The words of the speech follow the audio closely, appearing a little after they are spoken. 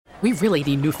We really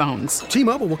need new phones.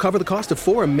 T-Mobile will cover the cost of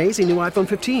 4 amazing new iPhone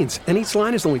 15s, and each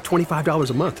line is only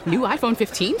 $25 a month. New iPhone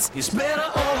 15s? It's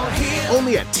better over here.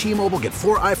 Only at T-Mobile, get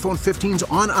 4 iPhone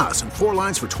 15s on us and 4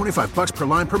 lines for $25 per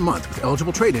line per month with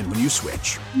eligible trade-in when you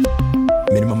switch.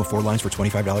 Minimum of 4 lines for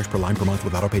 $25 per line per month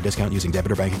with autopay discount using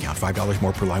debit or bank account. $5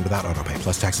 more per line without autopay,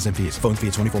 plus taxes and fees. Phone fee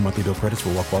at 24 monthly bill credits for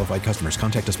well-qualified customers.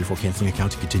 Contact us before canceling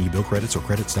account to continue bill credits or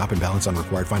credit stop and balance on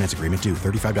required finance agreement due.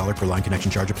 $35 per line connection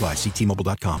charge applies. See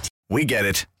T-Mobile.com. We get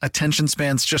it. Attention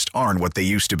spans just aren't what they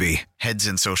used to be. Heads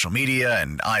in social media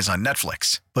and eyes on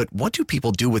Netflix. But what do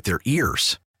people do with their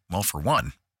ears? Well, for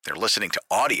one, they're listening to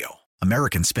audio.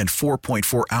 Americans spend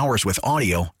 4.4 hours with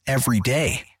audio every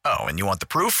day. Oh, and you want the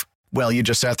proof? Well, you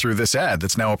just sat through this ad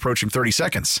that's now approaching 30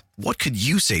 seconds. What could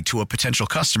you say to a potential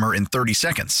customer in 30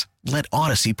 seconds? Let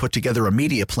Odyssey put together a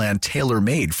media plan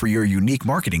tailor-made for your unique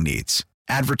marketing needs.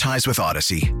 Advertise with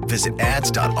Odyssey. Visit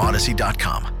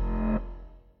ads.odyssey.com.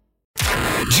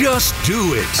 Just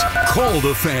do it. Call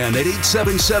the Fan at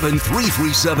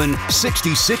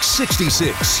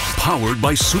 877-337-6666. Powered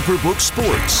by Superbook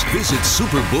Sports. Visit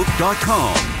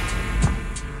superbook.com.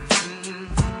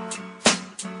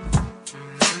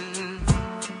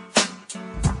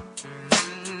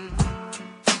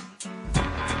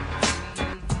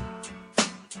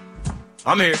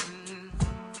 I'm here.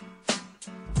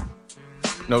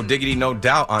 No diggity, no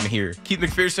doubt I'm here. Keith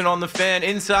McPherson on the Fan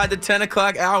inside the 10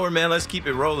 o'clock hour, man. Let's keep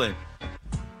it rolling.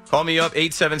 Call me up,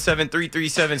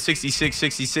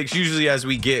 877-337-6666. Usually as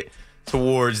we get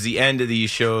towards the end of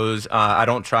these shows, I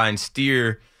don't try and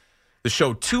steer the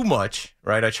show too much,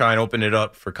 right? I try and open it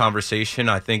up for conversation.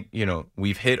 I think,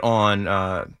 we've hit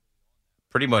on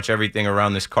pretty much everything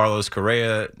around this Carlos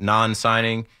Correa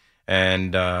non-signing.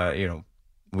 And,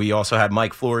 we also had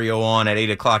Mike Florio on at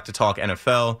 8 o'clock to talk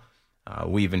NFL.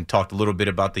 We even talked a little bit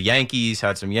about the Yankees,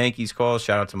 had some Yankees calls.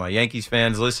 Shout out to my Yankees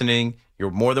fans listening.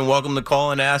 You're more than welcome to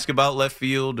call and ask about left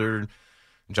field or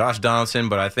Josh Donaldson,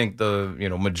 but I think the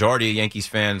majority of Yankees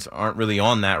fans aren't really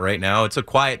on that right now. It's a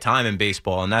quiet time in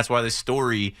baseball, and that's why this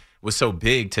story was so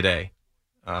big today.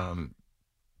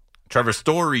 Trevor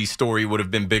Story's story would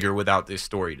have been bigger without this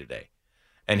story today.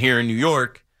 And here in New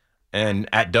York and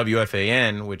at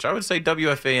WFAN, which I would say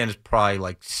WFAN is probably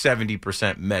like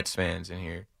 70% Mets fans in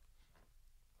here.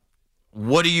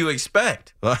 What do you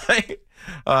expect?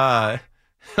 I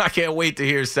can't wait to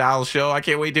hear Sal's show. I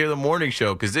can't wait to hear the morning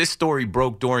show because this story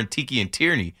broke during Tiki and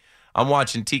Tierney. I'm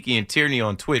watching Tiki and Tierney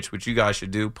on Twitch, which you guys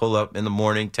should do. Pull up in the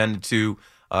morning, 10 to 2.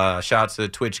 Shout out to the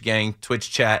Twitch gang,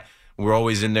 Twitch chat. We're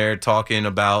always in there talking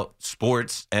about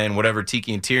sports and whatever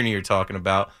Tiki and Tierney are talking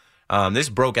about. This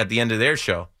broke at the end of their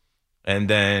show. And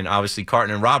then, obviously,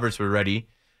 Carton and Roberts were ready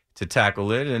to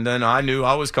tackle it. And then I knew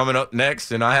I was coming up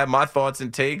next, and I had my thoughts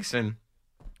and takes, and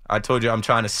I told you I'm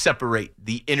trying to separate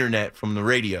the internet from the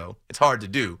radio. It's hard to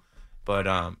do, but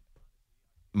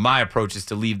my approach is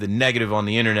to leave the negative on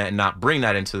the internet and not bring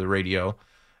that into the radio.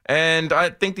 And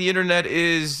I think the internet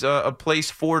is a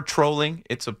place for trolling.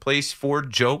 It's a place for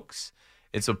jokes.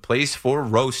 It's a place for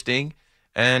roasting.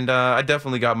 And I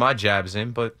definitely got my jabs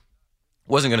in, but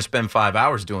wasn't going to spend 5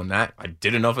 hours doing that. I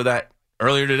did enough of that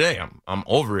earlier today. I'm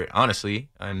over it, honestly.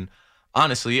 And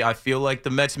honestly, I feel like the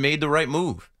Mets made the right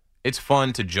move. It's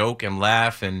fun to joke and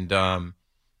laugh and,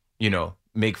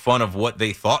 make fun of what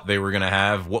they thought they were going to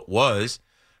have, what was.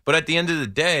 But at the end of the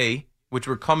day, which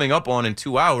we're coming up on in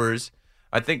 2 hours,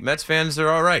 I think Mets fans are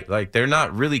all right. Like, they're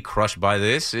not really crushed by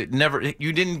this.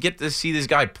 You didn't get to see this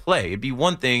guy play. It'd be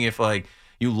one thing if,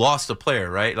 you lost a player,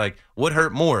 right? Like, what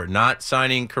hurt more, not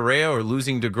signing Correa or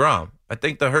losing DeGrom? I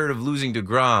think the hurt of losing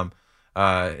DeGrom,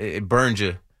 it burned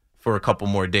you for a couple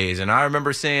more days. And I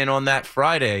remember saying on that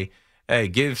Friday, hey,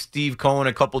 give Steve Cohen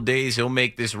a couple days. He'll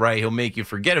make this right. He'll make you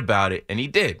forget about it. And he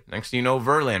did. Next thing you know,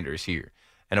 Verlander's here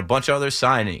and a bunch of other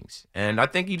signings. And I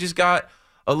think he just got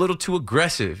a little too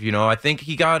aggressive. I think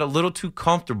he got a little too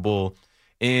comfortable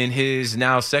in his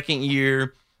now second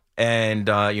year and,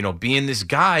 being this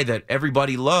guy that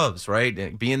everybody loves, right?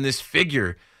 And being this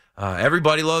figure.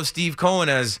 Everybody loves Steve Cohen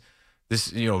as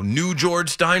this, new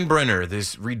George Steinbrenner,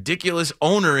 this ridiculous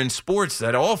owner in sports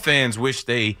that all fans wish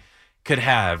they could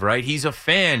have, right? He's a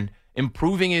fan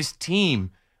improving his team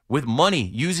with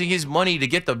money, using his money to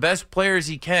get the best players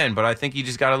he can. But I think he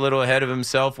just got a little ahead of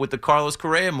himself with the Carlos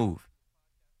Correa move.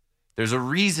 There's a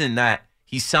reason that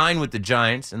he signed with the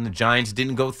Giants and the Giants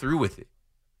didn't go through with it.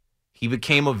 He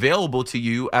became available to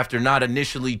you after not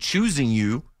initially choosing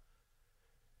you,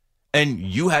 and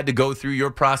you had to go through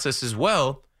your process as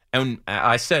well. And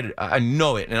I said, I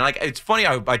know it. And it's funny,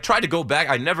 I tried to go back.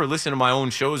 I never listen to my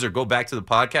own shows or go back to the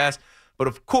podcast. But,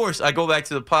 of course, I go back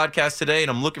to the podcast today, and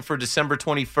I'm looking for December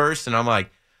 21st, and I'm like,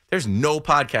 There's no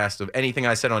podcast of anything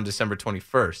I said on December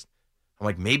 21st. I'm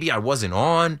like, maybe I wasn't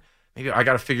on. Maybe I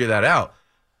got to figure that out.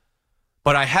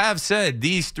 But I have said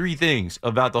these 3 things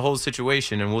about the whole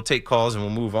situation, and we'll take calls and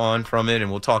we'll move on from it,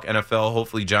 and we'll talk NFL.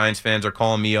 Hopefully Giants fans are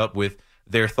calling me up with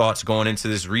their thoughts going into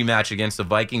this rematch against the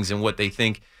Vikings and what they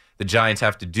think the Giants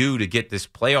have to do to get this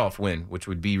playoff win, which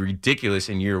would be ridiculous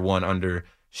in year 1 under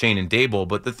Shane and Daboll.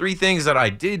 But the 3 things that I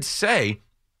did say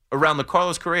around the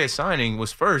Carlos Correa signing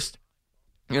was, first,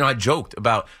 I joked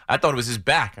about, I thought it was his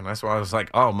back, and that's why I was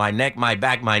like, oh, my neck, my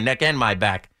back, my neck, and my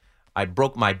back. I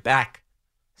broke my back.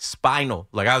 Spinal.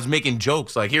 Like, I was making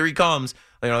jokes like, here he comes,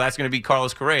 that's going to be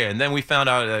Carlos Correa. And then we found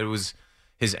out that it was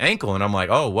his ankle, and I'm like,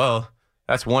 oh, well,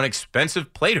 that's one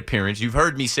expensive plate appearance. You've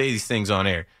heard me say these things on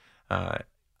air.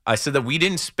 I said that we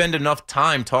didn't spend enough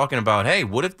time talking about, hey,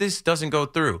 what if this doesn't go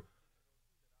through?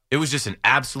 It was just an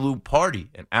absolute party,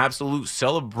 an absolute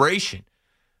celebration.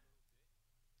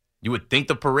 You would think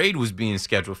the parade was being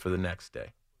scheduled for the next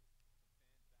day.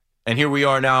 And here we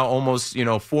are now, almost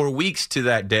 4 weeks to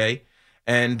that day.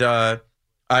 And I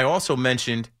also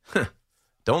mentioned,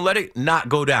 don't let it not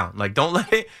go down. Like, don't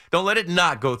let it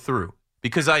not go through.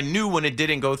 Because I knew when it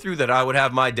didn't go through that I would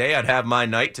have my day, I'd have my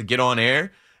night to get on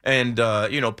air and,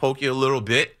 poke you a little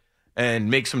bit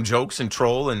and make some jokes and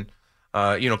troll and,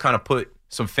 kind of put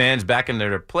some fans back in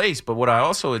their place. But what I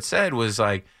also had said was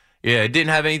like, yeah, it didn't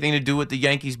have anything to do with the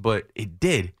Yankees, but it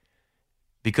did.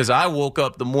 Because I woke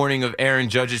up the morning of Aaron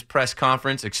Judge's press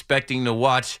conference expecting to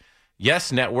watch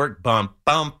Yes Network, bum,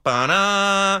 bum,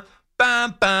 ba-da,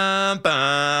 bum, bum,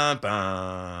 bum,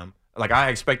 bum. Like, I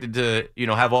expected to,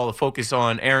 have all the focus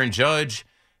on Aaron Judge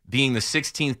being the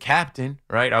 16th captain,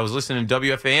 right? I was listening to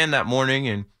WFAN that morning,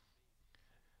 and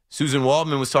Susan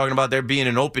Waldman was talking about there being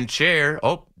an open chair.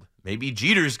 Oh, maybe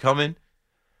Jeter's coming.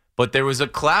 But there was a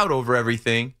cloud over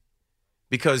everything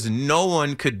because no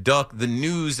one could duck the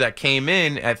news that came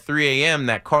in at 3 a.m.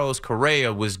 that Carlos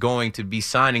Correa was going to be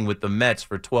signing with the Mets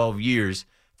for 12 years,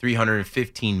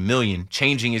 $315 million,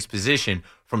 changing his position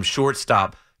from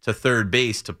shortstop to third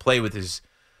base to play with his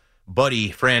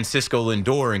buddy Francisco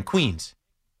Lindor in Queens.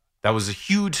 That was a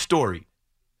huge story,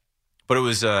 but it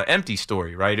was an empty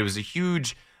story, right? It was a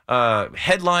huge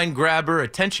headline grabber,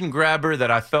 attention grabber that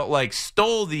I felt like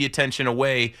stole the attention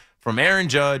away from Aaron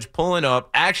Judge pulling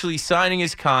up, actually signing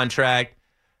his contract,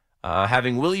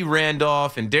 having Willie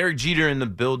Randolph and Derek Jeter in the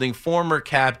building, former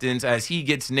captains, as he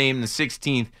gets named the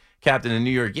 16th captain of the New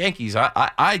York Yankees.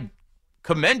 I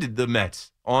commended the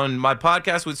Mets on my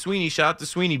podcast with Sweeney. Shout out to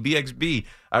Sweeney, BXB.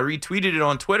 I retweeted it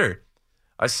on Twitter.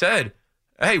 I said,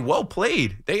 hey, well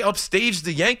played. They upstaged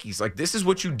the Yankees. Like, this is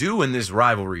what you do in this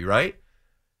rivalry, right?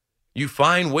 You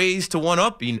find ways to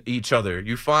one-up each other.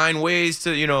 You find ways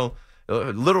to,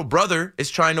 little brother is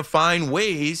trying to find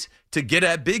ways to get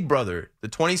at big brother. The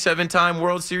 27-time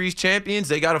World Series champions,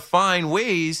 they got to find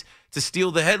ways to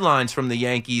steal the headlines from the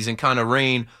Yankees and kind of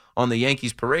rain on the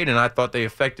Yankees parade, and I thought they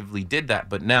effectively did that.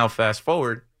 But now, fast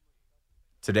forward,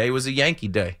 today was a Yankee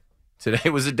day. Today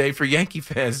was a day for Yankee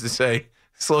fans to say,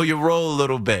 slow your roll a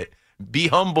little bit. Be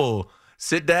humble.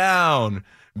 Sit down.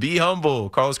 Be humble.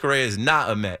 Carlos Correa is not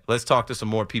a Met. Let's talk to some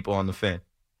more people on the Fan.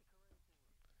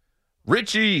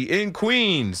 Richie in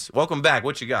Queens. Welcome back.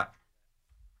 What you got?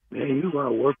 Man, you are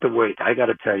worth the wait. I got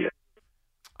to tell you.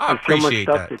 I appreciate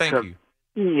that. Thank you.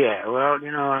 Yeah, well,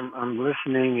 I'm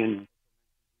listening, and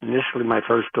initially my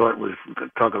first thought was to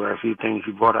talk about a few things.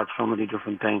 You brought up so many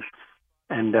different things,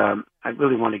 and I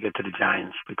really want to get to the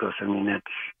Giants because, that's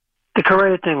the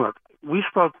Correa thing. Look, we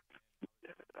spoke,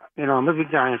 I'm a big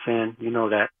Giants fan, you know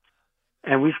that,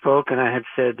 and we spoke, and I had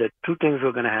said that 2 things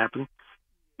were going to happen.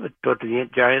 I thought the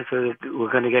Giants were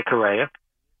going to get Correa,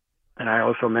 and I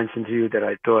also mentioned to you that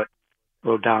I thought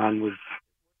Rodon was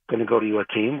going to go to your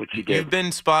team, which he did. You've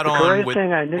been spot on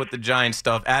with the Giants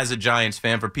stuff. As a Giants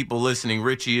fan, for people listening,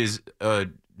 Richie is a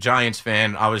Giants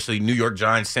fan, obviously New York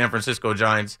Giants, San Francisco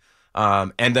Giants,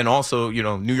 and then also,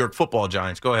 New York football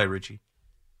Giants. Go ahead, Richie.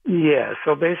 Yeah,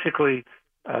 so basically,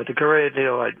 the Correa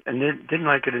deal, I didn't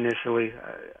like it initially.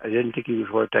 I didn't think he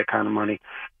was worth that kind of money.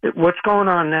 What's going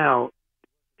on now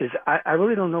is I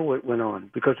really don't know what went on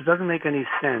because it doesn't make any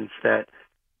sense that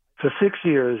for 6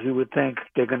 years you would think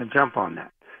they're going to jump on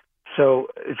that. So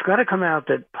it's got to come out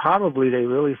that probably they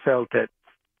really felt that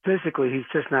physically he's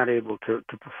just not able to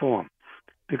perform.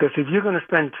 Because if you're going to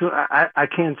spend I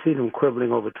can't see them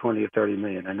quibbling over 20 or 30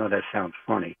 million. I know that sounds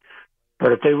funny.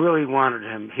 But if they really wanted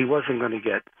him, he wasn't going to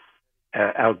get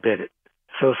outbid it.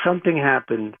 So something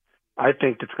happened, I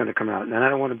think, that's going to come out. And I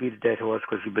don't want to beat a dead horse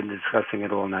because we've been discussing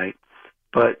it all night.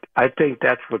 But I think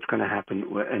that's what's going to happen,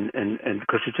 and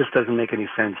because it just doesn't make any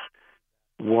sense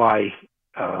why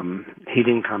he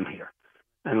didn't come here.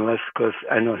 unless, because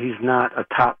I know he's not a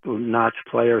top-notch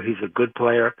player. He's a good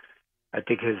player. I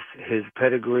think his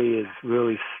pedigree is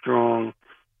really strong.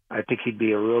 I think he'd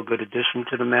be a real good addition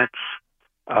to the Mets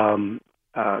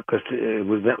because it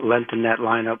was lent in that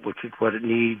lineup, which is what it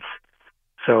needs.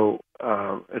 So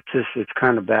it's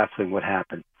kind of baffling what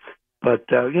happened. But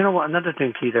you know what? Another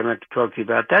thing, Keith, I meant to talk to you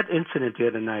about that incident the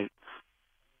other night.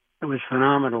 It was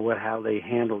phenomenal how they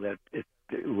handled it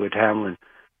with Hamlin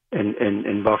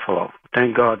in Buffalo.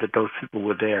 Thank God that those people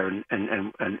were there, and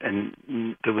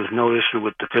there was no issue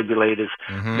with defibrillators,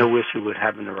 no issue with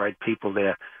having the right people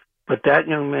there. But that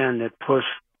young man that pushed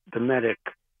the medic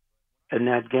in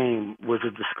that game was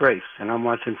a disgrace. And I'm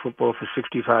watching football for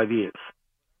 65 years.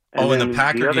 And in the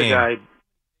Packer game.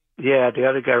 The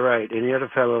other guy, right. And the other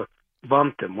fellow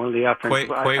bumped him, one of the offensive.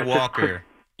 Quay Walker.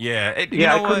 I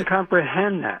couldn't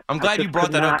comprehend that. I'm glad you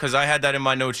brought that up because I had that in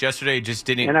my notes yesterday. It just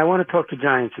didn't. And I want to talk to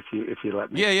Giants if you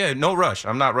let me. Yeah. No rush.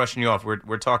 I'm not rushing you off.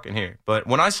 We're talking here. But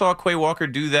when I saw Quay Walker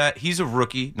do that, he's a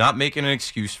rookie. Not making an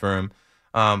excuse for him.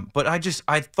 But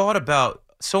I thought about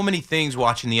so many things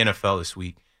watching the NFL this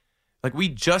week. Like we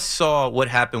just saw what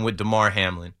happened with Damar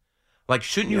Hamlin. Like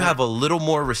shouldn't you have a little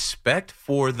more respect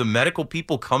for the medical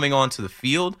people coming onto the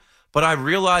field? But I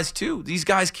realized, too, these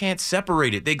guys can't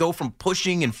separate it. They go from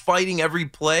pushing and fighting every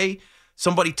play.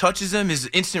 Somebody touches them, his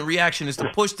instant reaction is to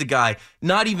push the guy,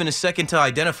 not even a second to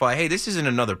identify, hey, this isn't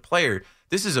another player.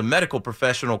 This is a medical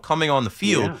professional coming on the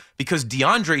field because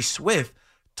DeAndre Swift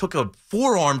took a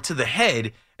forearm to the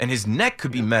head and his neck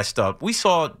could be messed up. We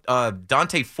saw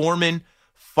Dante Foreman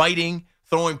fighting,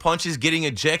 throwing punches, getting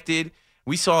ejected.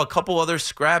 We saw a couple other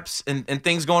scraps and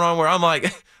things going on where I'm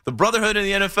like, the brotherhood in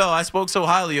the NFL, I spoke so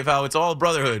highly of how it's all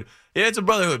brotherhood. Yeah, it's a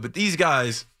brotherhood, but these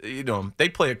guys, they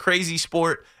play a crazy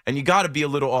sport, and you got to be a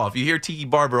little off. You hear Tiki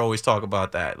Barber always talk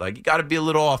about that. Like, you got to be a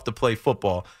little off to play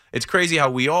football. It's crazy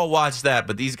how we all watched that,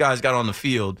 but these guys got on the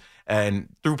field and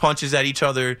threw punches at each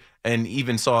other and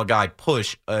even saw a guy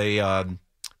push a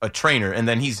trainer, and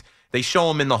then they show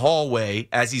him in the hallway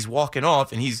as he's walking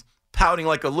off, and he's pouting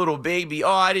like a little baby.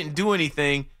 Oh, I didn't do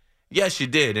anything. Yes, you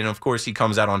did. And, of course, he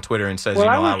comes out on Twitter and says,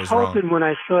 I was wrong. Hoping when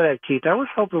I saw that, Keith, I was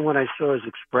hoping when I saw his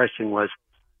expression was,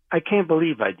 I can't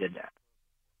believe I did that.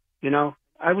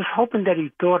 I was hoping that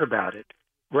he thought about it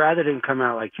rather than come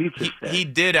out like you just said. He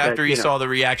did after he saw the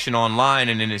reaction online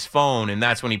and in his phone, and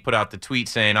that's when he put out the tweet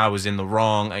saying, I was in the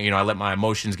wrong. I let my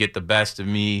emotions get the best of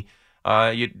me.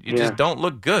 You just don't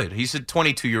look good. He's a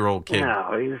 22-year-old kid.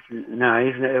 I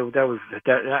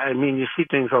mean, you see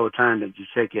things all the time that you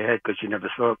shake your head because you never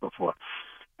saw it before.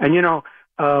 And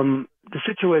the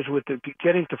situation with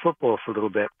getting to football for a little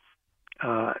bit,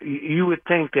 you would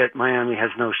think that Miami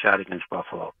has no shot against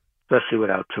Buffalo, especially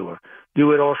without Tua. You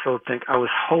would also think, I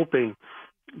was hoping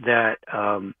that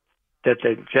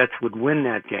the Jets would win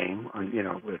that game.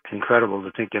 It's incredible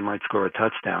to think they might score a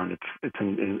touchdown. It's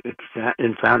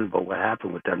infoundable what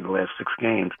happened with them the last 6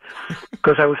 games.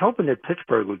 Because I was hoping that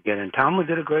Pittsburgh would get in. Tomlin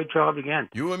did a great job again.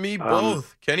 You and me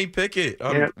both. Kenny Pickett.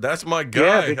 That's my guy.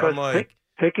 Yeah, because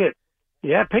Pickett.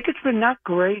 Yeah, Pickett's been not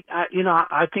great.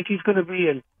 I think he's going to be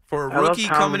in. For a rookie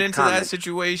coming into that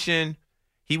situation,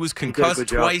 he was concussed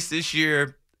twice this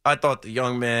year. I thought the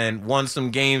young man won some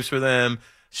games for them.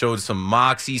 Showed some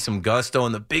moxie, some gusto.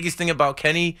 And the biggest thing about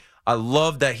Kenny, I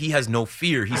love that he has no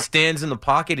fear. He stands in the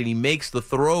pocket and he makes the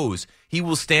throws. He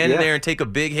will stand in there and take a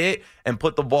big hit and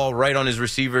put the ball right on his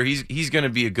receiver. He's going to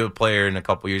be a good player in a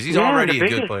couple years. He's already a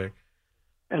good player.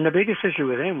 And the biggest issue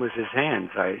with him was his hand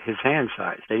size.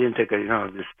 They didn't think,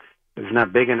 it was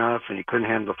not big enough and he couldn't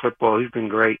handle football. He's been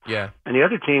great. Yeah. And the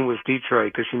other team was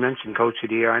Detroit because you mentioned Coach of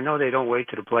the Year. I know they don't wait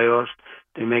to the playoffs.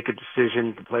 They make a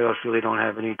decision. The playoffs really don't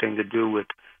have anything to do with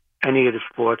any of the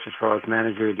sports as far as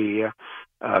manager of the year.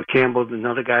 Campbell's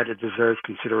another guy that deserves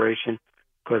consideration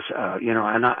because,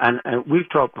 and we've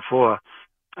talked before,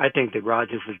 I think that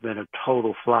Rodgers has been a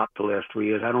total flop the last 3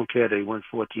 years. I don't care that he wins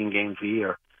 14 games a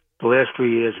year. The last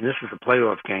 3 years, and this is a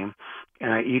playoff game,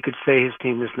 and you could say his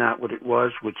team is not what it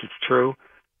was, which is true,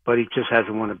 but he just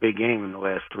hasn't won a big game in the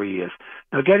last 3 years.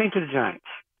 Now, getting to the Giants.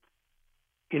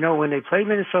 When they played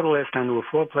Minnesota last time, there were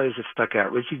 4 players that stuck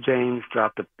out. Richie James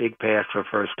dropped a big pass for a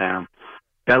first down.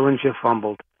 Bellinger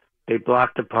fumbled. They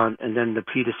blocked the punt, and then the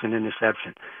Peterson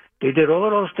interception. They did all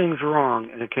of those things wrong,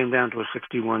 and it came down to a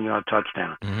 61-yard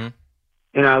touchdown.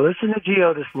 Mm-hmm. I listened to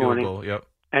Gio this morning. Field goal, yep.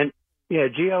 And,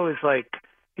 Gio is like,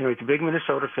 he's a big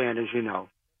Minnesota fan, as you know.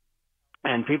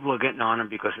 And people are getting on him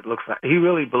because it looks like he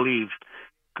really believes.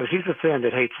 Because he's a fan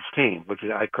that hates his team, which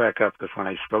I crack up because when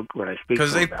I speak.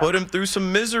 Because they put him through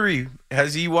some misery.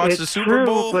 Has he watched the Super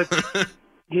Bowl? But,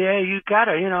 yeah, you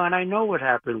gotta, and I know what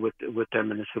happened with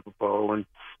them in the Super Bowl, and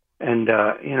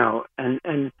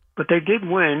And but they did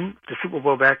win the Super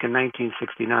Bowl back in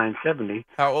 1969-70.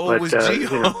 How old was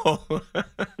Gio?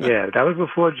 Yeah, that was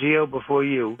before Gio, before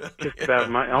you, just about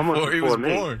almost before he before was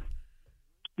me. born.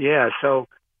 Yeah, so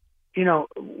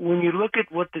when you look at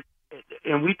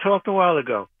and we talked a while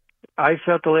ago, I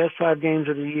felt the last 5 games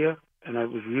of the year, and I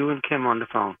was you and Kim on the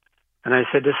phone, and I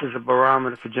said this is a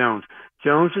barometer for Jones.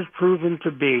 Jones has proven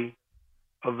to be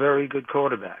a very good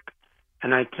quarterback,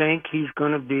 and I think he's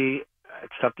going to be,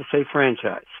 it's tough to say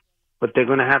franchise, but they're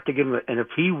going to have to give him, and if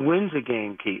he wins a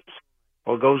game, Keeps,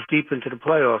 or goes deep into the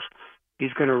playoffs,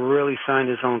 he's going to really sign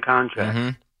his own contract. Mm-hmm.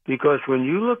 Because when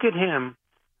you look at him,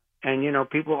 and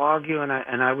people argue, and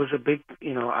I was a big,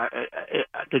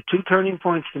 the 2 turning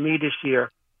points to me this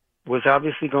year was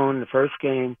obviously going the first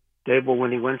game, Dable,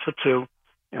 when he went for 2,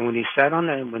 and when he sat on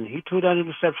that, when he threw that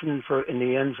interception in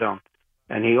the end zone,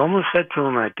 and he almost said to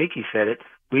him, I think he said it,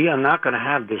 we are not going to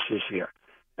have this year.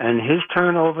 And his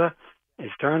turnovers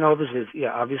is,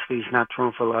 obviously he's not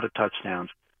thrown for a lot of touchdowns,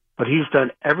 but he's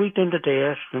done everything that they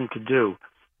asked him to do.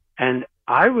 And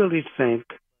I really think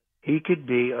he could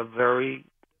be a very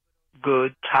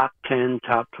good top 10,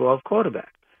 top 12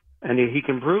 quarterback. And he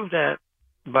can prove that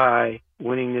by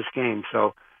winning this game.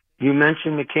 So you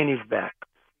mentioned McKinney's back.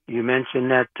 You mentioned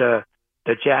that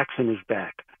Jackson is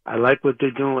back. I like what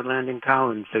they're doing with Landon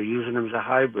Collins. They're using him as a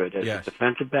hybrid, as a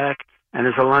defensive back and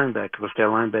as a linebacker, because their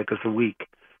linebackers are weak.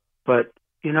 But,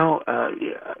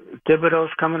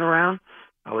 Thibodeau's coming around.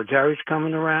 Jerry's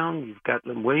coming around. You've got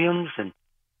Williams and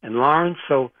Lawrence.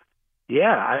 So,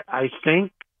 I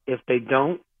think if they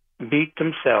don't beat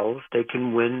themselves, they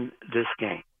can win this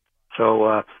game.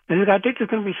 So, and I think there's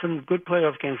going to be some good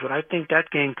playoff games, but I think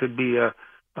that game could be a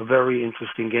very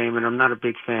interesting game. And I'm not a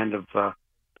big fan of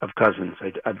Cousins.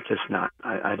 I'm just not.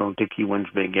 I don't think he wins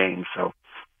big games. So,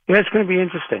 it's going to be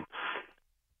interesting.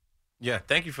 Yeah,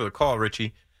 thank you for the call,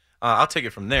 Richie. I'll take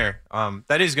it from there.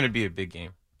 That is going to be a big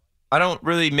game. I don't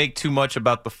really make too much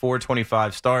about the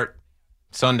 4:25 start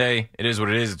Sunday. It is what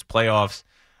it is. It's playoffs.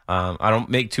 I don't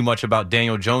make too much about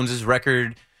Daniel Jones's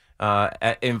record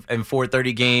in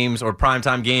 4:30 games or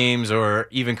primetime games or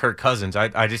even Kirk Cousins.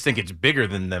 I just think it's bigger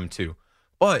than them two.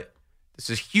 But this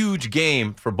is a huge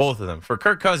game for both of them. For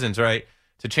Kirk Cousins, right,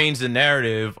 to change the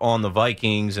narrative on the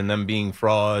Vikings and them being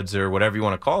frauds or whatever you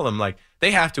want to call them, like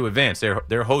they have to advance.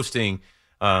 They're hosting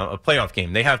a playoff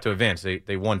game. They have to advance.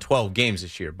 They won 12 games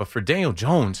this year. But for Daniel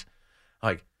Jones,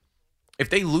 like if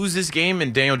they lose this game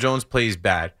and Daniel Jones plays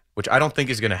bad, which I don't think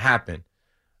is going to happen,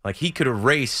 like he could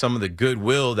erase some of the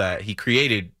goodwill that he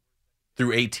created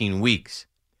through 18 weeks.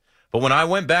 But when I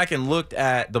went back and looked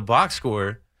at the box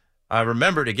score, I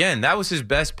remembered again, that was his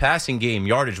best passing game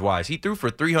yardage-wise. He threw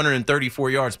for 334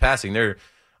 yards passing. There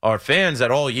are fans that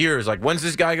all year is like, when's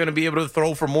this guy going to be able to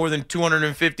throw for more than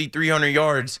 250, 300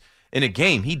 yards in a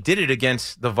game? He did it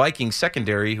against the Vikings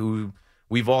secondary, who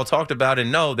we've all talked about and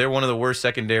know they're one of the worst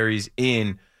secondaries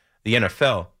in the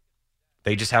NFL.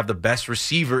 They just have the best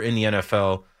receiver in the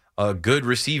NFL, a good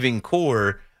receiving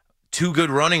core, 2 good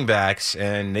running backs,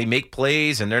 and they make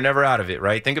plays, and they're never out of it,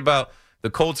 right? Think about the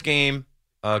Colts game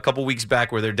a couple weeks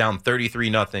back where they're down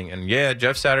 33-0. And,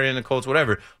 Jeff Saturday and the Colts,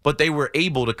 whatever, but they were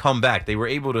able to come back. They were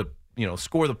able to,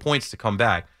 score the points to come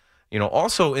back.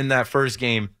 Also in that first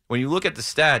game, when you look at the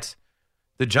stats,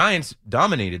 the Giants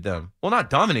dominated them. Well,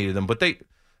 not dominated them, but they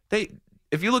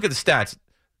if you look at the stats,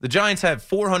 the Giants had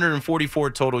 444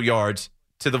 total yards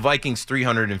to the Vikings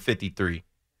 353.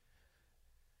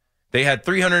 They had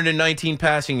 319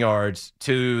 passing yards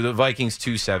to the Vikings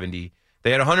 270.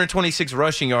 They had 126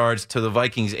 rushing yards to the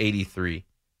Vikings 83.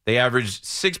 They averaged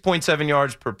 6.7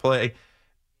 yards per play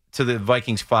to the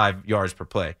Vikings 5 yards per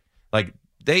play. Like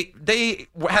they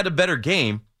had a better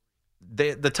game.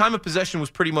 The time of possession was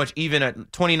pretty much even at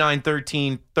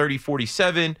 29-13,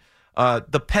 30-47.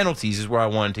 The penalties is where I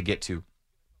wanted to get to.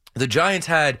 The Giants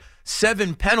had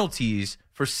 7 penalties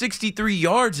for 63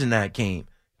 yards in that game.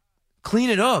 Clean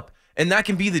it up, and that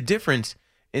can be the difference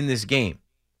in this game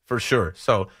for sure.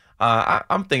 So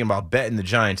I'm thinking about betting the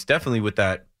Giants definitely with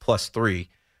that +3,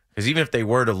 because even if they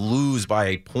were to lose by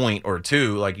a point or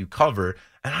two, like you cover,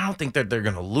 and I don't think that they're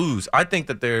going to lose. I think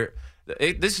that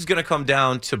this is going to come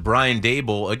down to Brian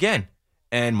Dable again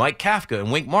and Mike Kafka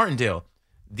and Wink Martindale.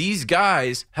 These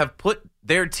guys have put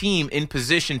their team in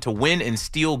position to win and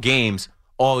steal games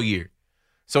all year.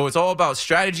 So it's all about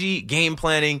strategy, game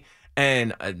planning,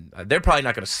 and they're probably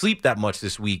not going to sleep that much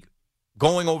this week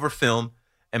going over film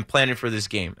and planning for this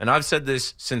game. And I've said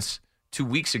this since 2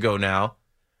 weeks ago now.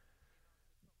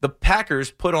 The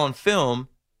Packers put on film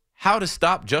how to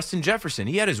stop Justin Jefferson.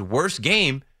 He had his worst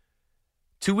game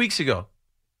 2 weeks ago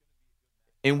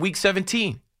in week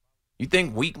 17. You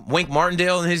think Wink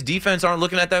Martindale and his defense aren't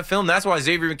looking at that film? That's why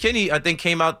Xavier McKinney, I think,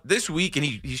 came out this week, and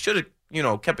he should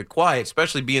have, kept it quiet,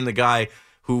 especially being the guy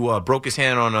who broke his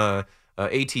hand on a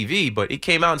ATV. But he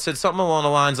came out and said something along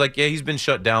the lines like, yeah, he's been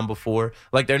shut down before.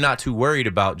 Like, they're not too worried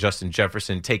about Justin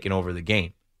Jefferson taking over the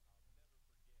game.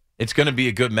 It's going to be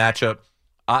a good matchup.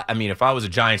 I mean, if I was a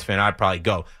Giants fan, I'd probably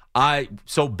go. I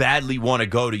so badly want to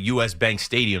go to U.S. Bank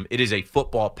Stadium. It is a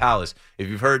football palace. If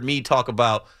you've heard me talk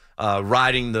about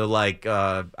riding the,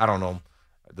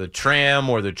 the tram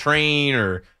or the train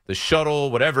or the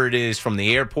shuttle, whatever it is, from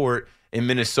the airport in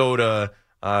Minnesota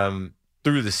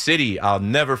through the city, I'll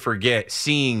never forget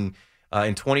seeing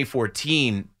in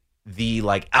 2014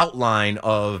 the outline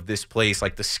of this place,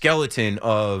 like the skeleton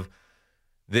of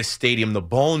this stadium, the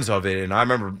bones of it. And I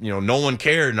remember, no one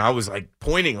cared, and I was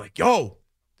pointing yo,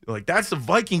 that's the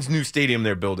Vikings' new stadium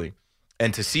they're building.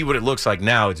 And to see what it looks like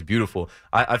now, it's beautiful.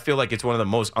 I feel like it's one of the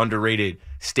most underrated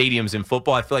stadiums in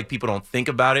football. I feel like people don't think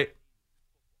about it.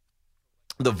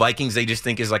 The Vikings, they just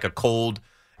think is a cold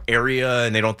area,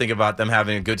 and they don't think about them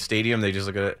having a good stadium. They just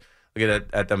look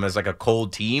at them as a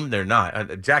cold team. They're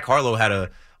not. Jack Harlow had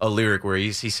a lyric where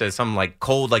he said something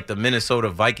cold like the Minnesota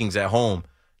Vikings at home.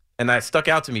 And that stuck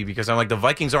out to me because I'm the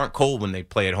Vikings aren't cold when they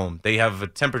play at home. They have a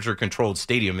temperature-controlled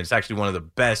stadium. It's actually one of the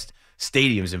best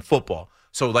stadiums in football.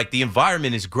 So, the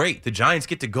environment is great. The Giants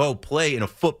get to go play in a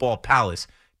football palace.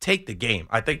 Take the game.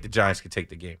 I think the Giants could take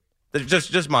the game.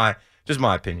 Just my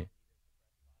opinion.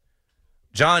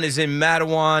 John is in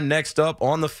Matawan. Next up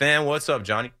on the Fan. What's up,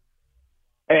 Johnny?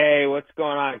 Hey, what's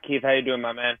going on, Keith? How you doing,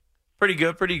 my man? Pretty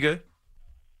good, pretty good.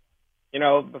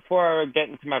 Before I get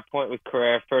into my point with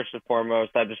Correa, first and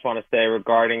foremost, I just want to say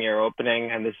regarding your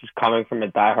opening, and this is coming from a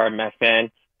diehard Mets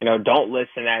fan, don't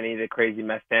listen to any of the crazy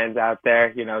Mets fans out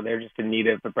there. They're just in need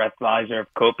of a breathalyzer of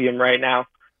copium right now.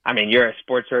 I mean, you're a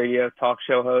sports radio talk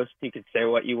show host. You can say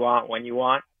what you want when you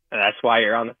want, and that's why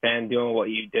you're on the Fan doing what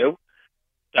you do.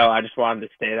 So I just wanted to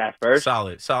say that first.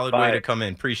 Solid way to come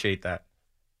in. Appreciate that.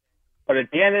 But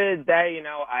at the end of the day,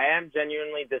 I am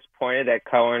genuinely disappointed that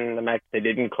Cohen and the Mets, they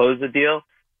didn't close the deal.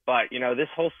 But, this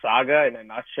whole saga in a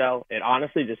nutshell, it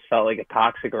honestly just felt like a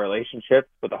toxic relationship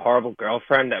with a horrible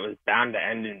girlfriend that was bound to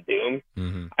end in doom.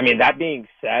 Mm-hmm. I mean, that being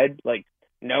said,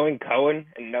 knowing Cohen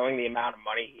and knowing the amount of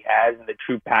money he has and the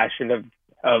true passion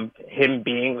of him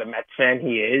being the Mets fan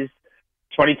he is,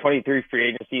 2023 free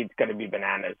agency, it's going to be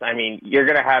bananas. I mean, you're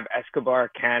going to have Escobar,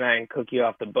 Canna, and Cookie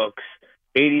off the books.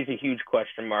 Beatty's a huge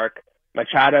question mark.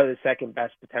 Machado, the second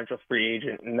best potential free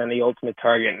agent, and then the ultimate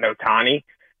target, Ohtani.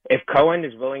 If Cohen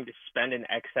is willing to spend in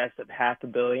excess of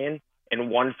 $500 million in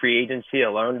one free agency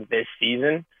alone this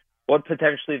season, what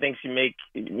potentially makes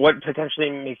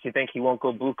you think he won't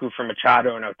go buku for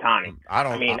Machado and Ohtani?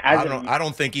 I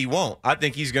don't think he won't. I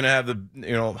think he's going to have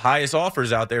the highest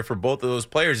offers out there for both of those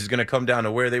players. It's going to come down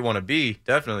to where they want to be.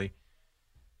 Definitely.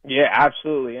 Yeah,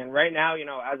 absolutely. And right now,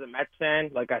 as a Mets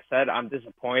fan, like I said, I'm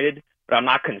disappointed, but I'm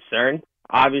not concerned.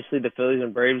 Obviously, the Phillies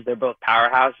and Braves, they're both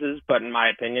powerhouses, but in my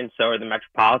opinion, so are the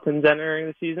Metropolitans entering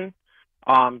the season.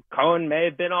 Cohen may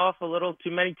have been off a little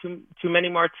too many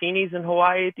martinis in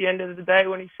Hawaii at the end of the day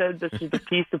when he said this is the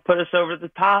piece to put us over the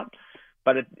top.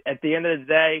 But at the end of the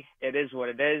day, it is what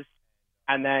it is.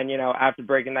 And then, after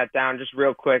breaking that down, just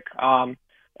real quick,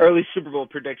 early Super Bowl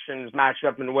predictions,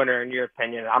 matchup and winner, in your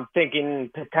opinion. I'm thinking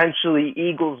potentially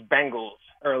Eagles-Bengals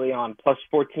early on, plus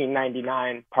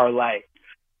 14.99 parlay.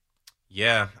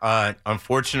 Yeah,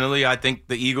 unfortunately, I think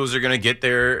the Eagles are going to get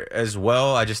there as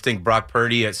well. I just think Brock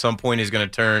Purdy at some point is going to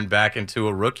turn back into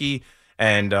a rookie.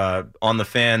 And on the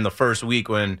Fan, the first week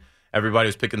when everybody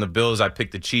was picking the Bills, I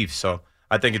picked the Chiefs. So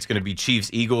I think it's going to be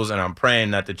Chiefs-Eagles, and I'm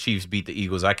praying that the Chiefs beat the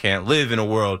Eagles. I can't live in a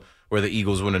world where the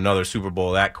Eagles win another Super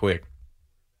Bowl that quick.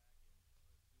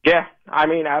 Yeah, I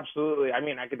mean, absolutely. I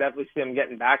mean, I could definitely see them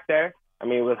getting back there. I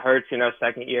mean, with Hurts,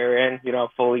 second year in,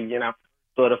 fully,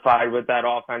 solidified with that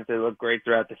offense. They look great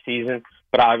throughout the season.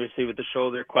 But obviously with the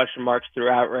shoulder question marks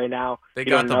throughout right now. They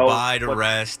got the bye to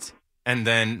rest. And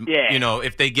then,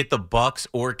 if they get the Bucks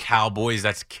or Cowboys,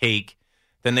 that's cake.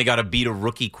 Then they got to beat a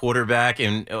rookie quarterback.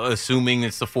 And assuming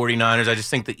it's the 49ers, I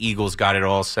just think the Eagles got it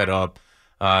all set up.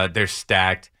 They're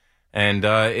stacked. And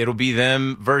it'll be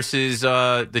them versus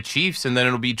the Chiefs. And then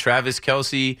it'll be Travis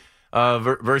Kelce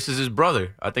versus his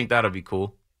brother. I think that'll be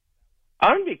cool.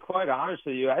 I'm going to be quite honest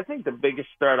with you. I think the biggest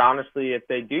threat, honestly, if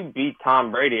they do beat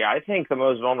Tom Brady, I think the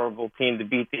most vulnerable team to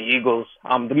beat the Eagles,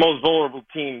 the most vulnerable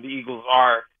team the Eagles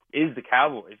are, is the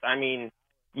Cowboys. I mean,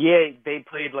 yeah, they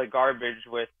played like garbage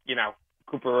with,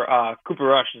 Cooper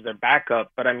Rush as their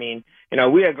backup. But, I mean,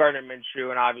 we had Gardner Minshew,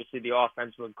 and obviously the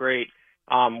offense looked great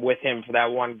with him for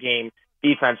that one game.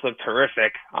 Defense looked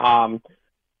terrific.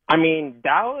 I mean,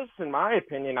 Dallas, in my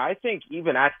opinion, I think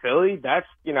even at Philly, that's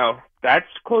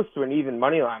close to an even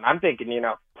money line. I'm thinking,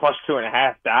 plus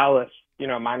 2.5 Dallas,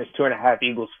 minus 2.5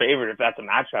 Eagles favorite if that's a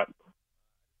matchup.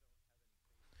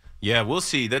 Yeah, we'll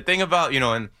see. The thing about,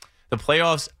 in the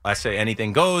playoffs, I say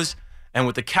anything goes. And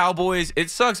with the Cowboys, it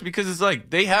sucks because it's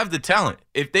like they have the talent.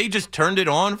 If they just turned it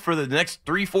on for the next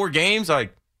 3-4 games,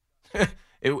 like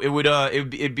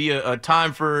it'd be a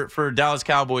time for Dallas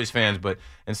Cowboys fans. But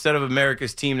instead of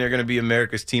America's team, they're going to be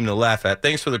America's team to laugh at.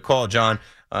 Thanks for the call, John.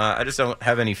 I just don't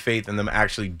have any faith in them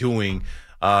actually doing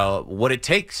what it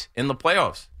takes in the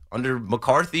playoffs. Under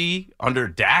McCarthy, under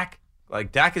Dak,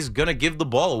 like Dak is going to give the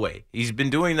ball away. He's been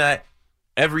doing that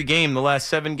every game the last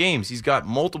 7 games. He's got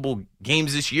multiple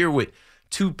games this year with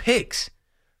 2 picks.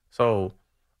 So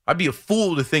I'd be a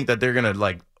fool to think that they're going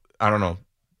to,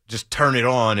 just turn it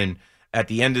on. And at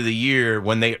the end of the year,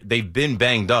 when they've been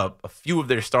banged up, a few of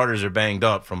their starters are banged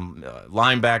up, from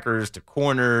linebackers to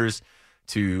corners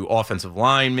to offensive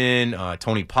linemen.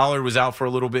 Tony Pollard was out for a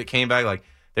little bit, came back. Like,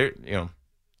 I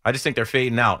just think they're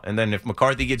fading out. And then if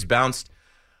McCarthy gets bounced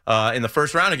in the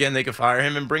first round again, they could fire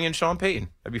him and bring in Sean Payton.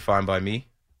 That'd be fine by me.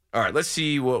 All right, let's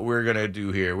see what we're going to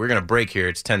do here. We're going to break here.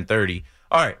 It's 10:30.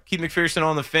 All right, Keith McPherson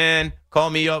on the Fan. Call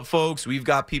me up, folks. We've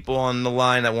got people on the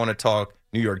line that want to talk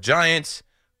New York Giants,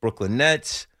 Brooklyn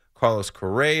Nets, Carlos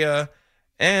Correa,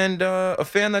 and a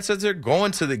fan that says they're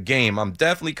going to the game. I'm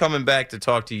definitely coming back to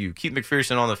talk to you. Keith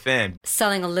McPherson on the Fan.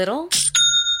 Selling a little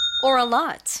or a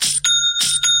lot?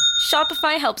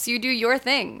 Shopify helps you do your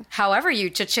thing, however you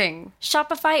cha-ching.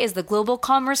 Shopify is the global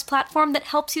commerce platform that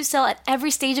helps you sell at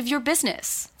every stage of your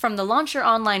business. From the launch your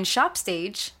online shop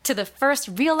stage, to the first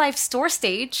real-life store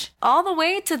stage, all the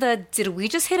way to the did we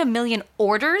just hit 1 million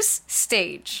orders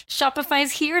stage.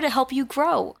 Shopify's here to help you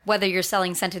grow. Whether you're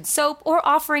selling scented soap or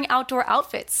offering outdoor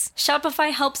outfits,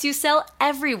 Shopify helps you sell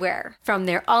everywhere. From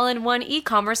their all-in-one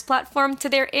e-commerce platform to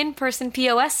their in-person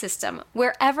POS system,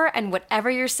 wherever and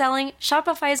whatever you're selling,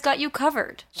 Shopify's got you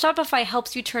covered. Shopify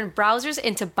helps you turn browsers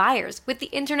into buyers with the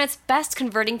internet's best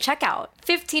converting checkout.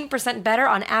 15% better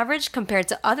on average compared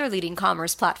to other leading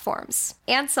commerce platforms.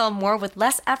 And sell more with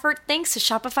less effort thanks to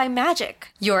Shopify Magic,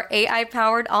 your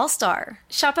AI-powered all-star.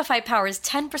 Shopify powers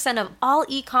 10% of all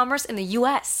e-commerce in the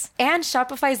U.S. And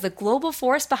Shopify is the global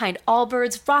force behind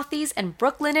Allbirds, Rothy's, and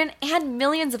Brooklinen, and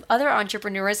millions of other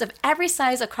entrepreneurs of every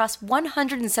size across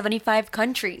 175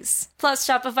 countries. Plus,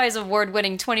 Shopify's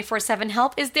award-winning 24/7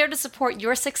 help is there to support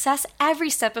your success every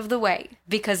step of the way.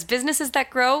 Because businesses that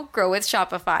grow with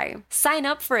Shopify. Sign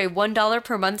up for a $1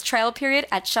 per month trial period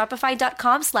at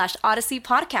shopify.com/Odyssey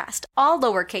Podcast, all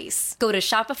lowercase. Go to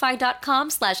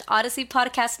shopify.com/Odyssey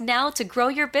Podcast now to grow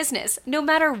your business, no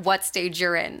matter what stage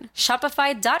you're in.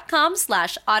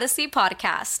 Shopify.com/Odyssey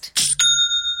Podcast.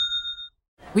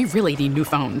 We really need new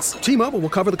phones. T-Mobile will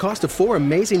cover the cost of 4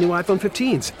 amazing new iPhone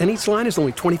 15s, and each line is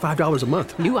only $25 a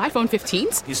month. New iPhone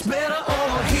 15s? It's better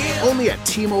over here. Only at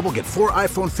T-Mobile, get 4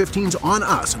 iPhone 15s on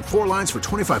us and 4 lines for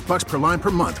 $25 per line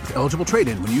per month with eligible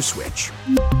trade-in when you switch.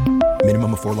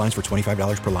 Minimum of 4 lines for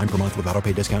 $25 per line per month with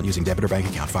autopay discount using debit or bank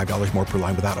account. $5 more per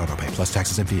line without autopay, plus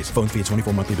taxes and fees. Phone fee at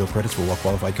 24 monthly bill credits for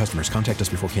well-qualified customers. Contact us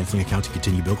before canceling account to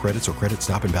continue bill credits or credit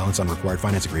stop and balance on required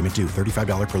finance agreement due.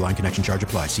 $35 per line connection charge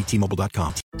applies. See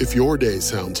T-Mobile.com. If your day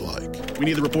sounds like we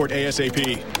need the report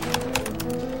ASAP,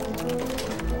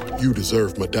 you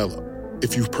deserve Modelo.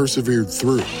 If you've persevered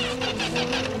through,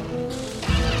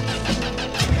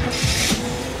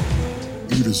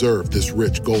 you deserve this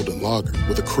rich golden lager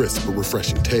with a crisp but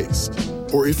refreshing taste.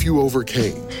 Or if you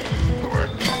overcame.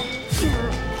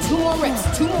 2 more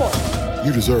reps, 2 more.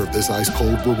 You deserve this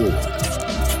ice-cold reward.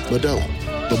 Modelo,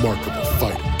 the Remarkable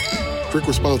Fighter. Drink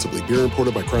responsibly. Beer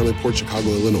imported by Crown Imports, Chicago,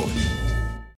 Illinois.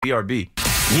 BRB.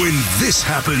 When this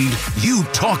happened, you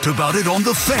talked about it on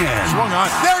The Fan. Swung on.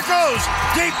 There it goes.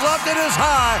 Deep left. It is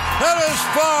high. It is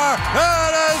far.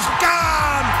 It is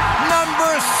gone.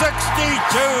 Number 62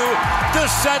 to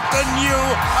set the new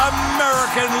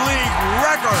American League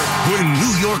record. When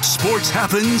New York sports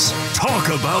happens,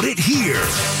 talk about it here.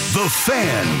 The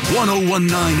Fan,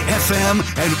 101.9 FM,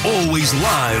 and always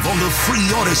live on the free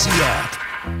Odyssey app.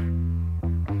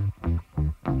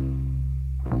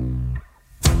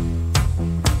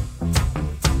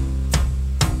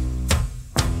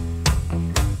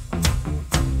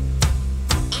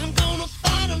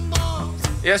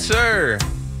 Yes, sir.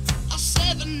 A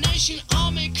 7-nation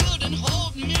army couldn't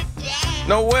hold me back.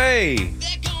 No way.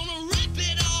 They're gonna rip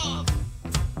it off.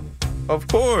 Of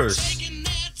course. Taking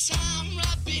their time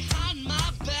right behind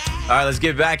my back. All right, let's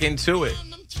get back into it.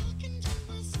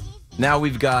 Now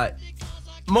we've got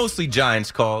mostly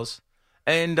Giants calls.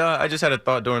 And I just had a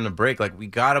thought during the break, like, we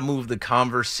got to move the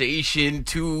conversation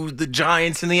to the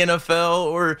Giants in the NFL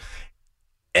or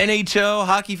NHL.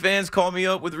 Hockey fans call me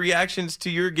up with reactions to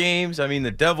your games. I mean,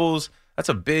 the Devils, that's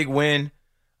a big win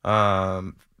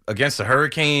against the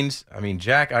Hurricanes. I mean,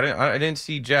 Jack, I didn't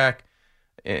see Jack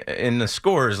in the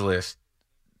scorers list.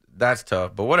 That's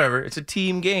tough, but whatever. It's a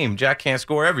team game. Jack can't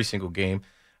score every single game.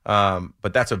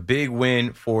 But that's a big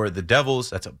win for the Devils.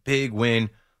 That's a big win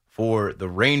for the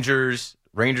Rangers.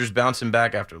 Rangers bouncing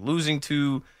back after losing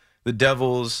to the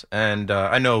Devils. And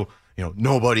I know,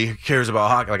 nobody cares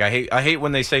about hockey. Like, I hate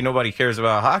when they say nobody cares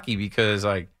about hockey because,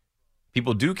 like,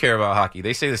 people do care about hockey.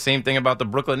 They say the same thing about the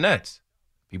Brooklyn Nets.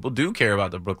 People do care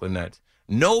about the Brooklyn Nets.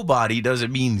 Nobody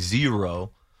doesn't mean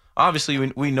zero.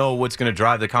 Obviously, we know what's going to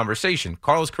drive the conversation.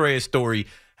 Carlos Correa's story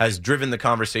has driven the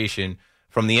conversation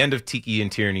from the end of Tiki and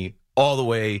Tierney all the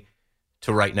way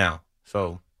to right now.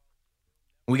 So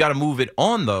we got to move it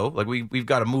on, though. Like, we've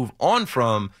got to move on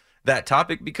from that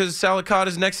topic because Sal Licata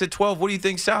is next at 12. What do you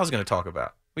think Sal's going to talk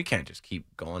about? We can't just keep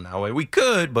going that way. We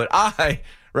could, but I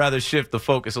rather shift the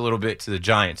focus a little bit to the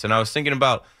Giants. And I was thinking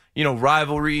about,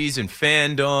 rivalries and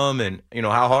fandom and,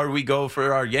 how hard we go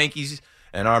for our Yankees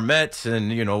and our Mets, and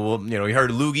you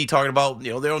heard Loogie talking about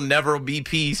there'll never be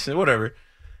peace and whatever.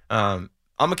 I'm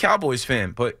a Cowboys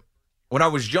fan, but when I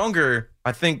was younger,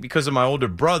 I think because of my older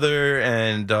brother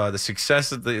and the success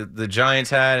that the Giants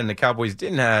had and the Cowboys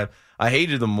didn't have, I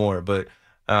hated them more. But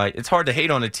it's hard to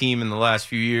hate on a team in the last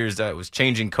few years that was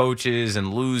changing coaches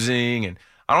and losing. And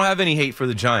I don't have any hate for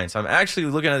the Giants. I'm actually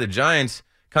looking at the Giants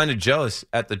kind of jealous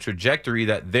at the trajectory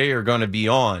that they are going to be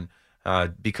on.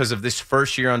 Because of this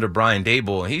first year under Brian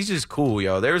Daboll. He's just cool,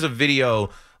 yo. There was a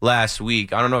video last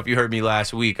week. I don't know if you heard me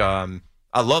last week. I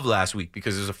love last week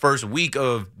because it was the first week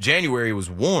of January. It was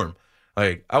warm.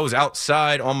 Like, I was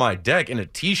outside on my deck in a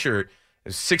T-shirt. It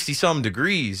was 60-some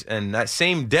degrees. And that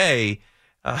same day,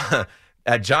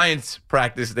 at Giants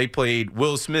practice, they played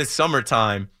Will Smith's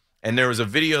Summertime. And there was a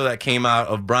video that came out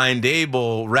of Brian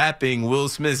Daboll rapping Will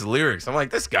Smith's lyrics. I'm like,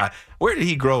 this guy, where did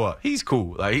he grow up? He's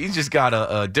cool. Like, he's just got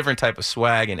a different type of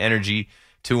swag and energy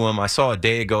to him. I saw a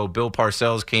day ago, Bill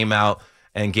Parcells came out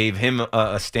and gave him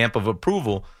a stamp of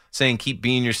approval saying, keep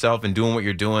being yourself and doing what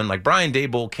you're doing. Like, Brian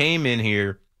Daboll came in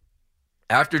here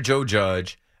after Joe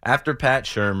Judge, after Pat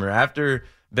Shurmur, after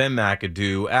Ben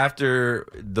McAdoo, after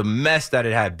the mess that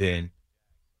it had been,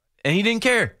 and he didn't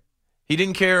care. He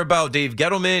didn't care about Dave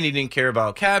Gettleman. He didn't care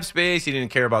about cap space. He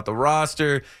didn't care about the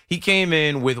roster. He came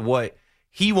in with what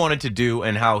he wanted to do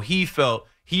and how he felt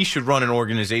he should run an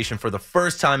organization for the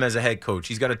first time as a head coach.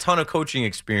 He's got a ton of coaching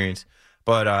experience,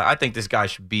 but I think this guy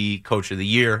should be coach of the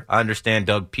year. I understand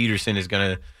Doug Peterson is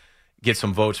going to get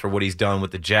some votes for what he's done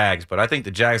with the Jags, but I think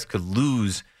the Jags could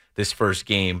lose this first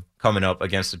game coming up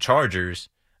against the Chargers.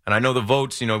 And I know the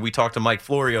votes, we talked to Mike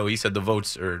Florio. He said the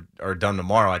votes are done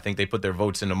tomorrow. I think they put their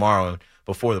votes in tomorrow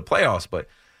before the playoffs. But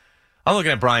I'm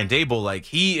looking at Brian Daboll like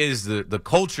he is the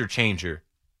culture changer.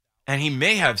 And he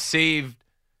may have saved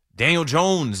Daniel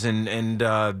Jones and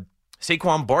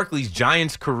Saquon Barkley's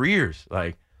Giants careers.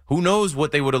 Like, who knows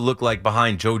what they would have looked like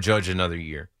behind Joe Judge another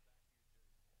year.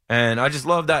 And I just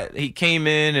love that he came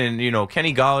in and,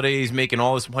 Kenny Galladay's making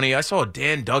all this money. I saw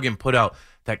Dan Duggan put out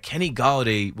that Kenny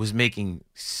Galladay was making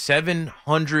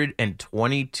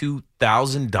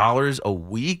 $722,000 a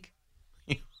week.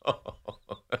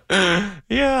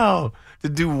 Yeah, to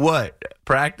do what?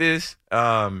 Practice?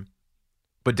 But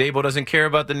Daboll doesn't care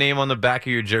about the name on the back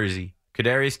of your jersey.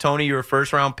 Kadarius Toney, you're a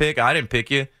first-round pick. I didn't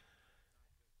pick you.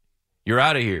 You're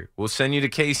out of here. We'll send you to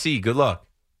KC. Good luck.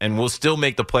 And we'll still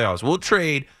make the playoffs. We'll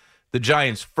trade the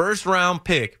Giants' first-round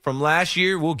pick from last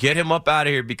year. We'll get him up out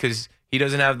of here because he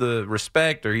doesn't have the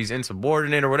respect or he's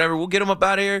insubordinate or whatever. We'll get him up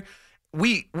out of here.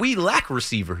 We lack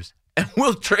receivers, and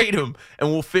we'll trade him, and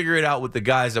we'll figure it out with the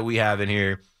guys that we have in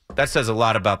here. That says a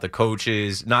lot about the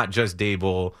coaches, not just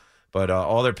Daboll, but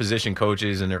all their position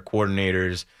coaches and their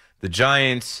coordinators. The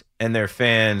Giants and their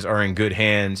fans are in good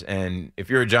hands, and if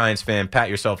you're a Giants fan, pat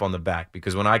yourself on the back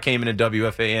because when I came into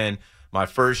WFAN, my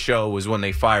first show was when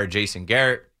they fired Jason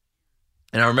Garrett,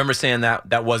 and I remember saying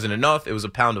that wasn't enough. It was a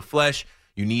pound of flesh.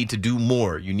 You need to do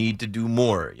more. You need to do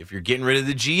more. If you're getting rid of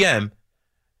the GM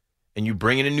and you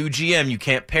bring in a new GM, you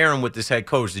can't pair him with this head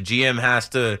coach. The GM has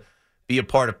to be a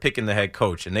part of picking the head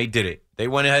coach, and they did it. They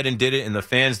went ahead and did it, and the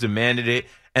fans demanded it.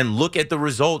 And look at the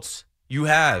results you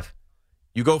have.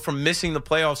 You go from missing the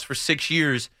playoffs for 6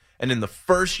 years, and in the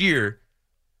first year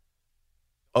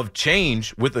of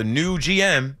change with a new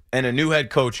GM and a new head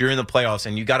coach, you're in the playoffs,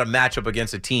 and you got to match up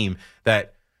against a team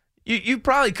that you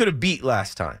probably could have beat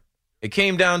last time. It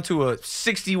came down to a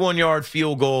 61-yard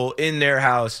field goal in their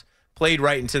house, played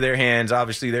right into their hands.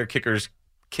 Obviously, their kickers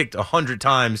kicked 100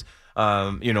 times,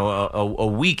 a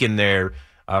week in there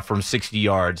from 60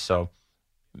 yards. So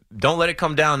don't let it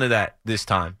come down to that this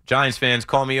time. Giants fans,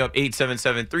 call me up,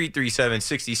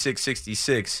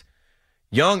 877-337-6666.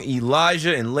 Young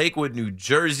Elijah in Lakewood, New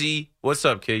Jersey. What's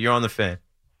up, kid? You're on the Fan.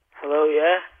 Hello,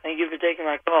 yeah. Thank you for taking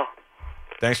my call.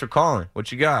 Thanks for calling.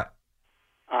 What you got?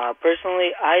 Personally,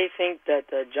 I think that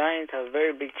the Giants have a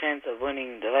very big chance of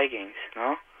winning the Vikings,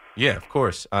 no? Yeah, of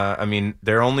course.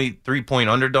 They're only 3-point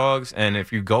underdogs, and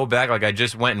if you go back, like I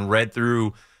just went and read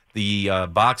through the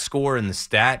box score and the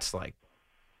stats, like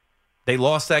they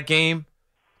lost that game,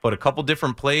 but a couple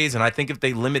different plays, and I think if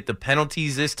they limit the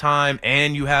penalties this time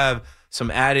and you have some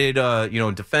added,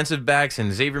 defensive backs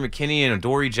and Xavier McKinney and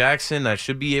Adoree Jackson that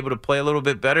should be able to play a little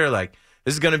bit better, like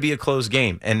this is going to be a close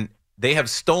game, and they have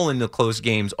stolen the close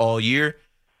games all year.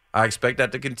 I expect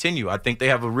that to continue. I think they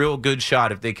have a real good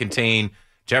shot if they contain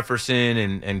Jefferson,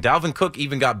 and Dalvin Cook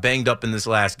even got banged up in this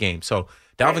last game. So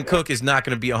Dalvin Cook is not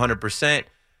going to be 100%.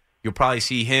 You'll probably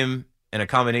see him and a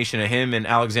combination of him and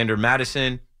Alexander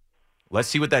Mattison. Let's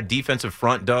see what that defensive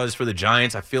front does for the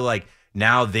Giants. I feel like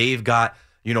now they've got,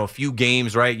 a few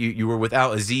games, right? You were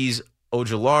without Azeez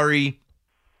Ojulari.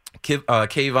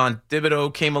 Kayvon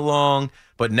Thibodeau came along,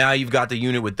 but now you've got the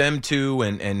unit with them two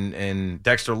and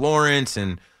Dexter Lawrence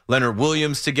and Leonard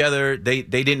Williams together. They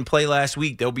didn't play last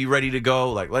week. They'll be ready to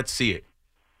go. Like, let's see it.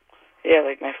 Yeah,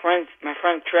 like my friend's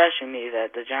trashing me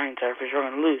that the Giants are for sure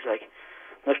going to lose. Like,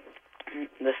 that's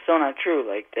still not true.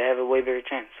 Like, they have a way bigger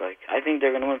chance. Like, I think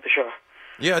they're going to win for sure.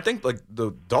 Yeah, I think like the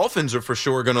Dolphins are for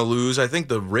sure going to lose. I think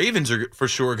the Ravens are for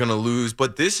sure going to lose.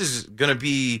 But this is going to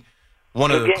be one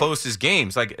of the closest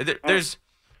games. Like, there's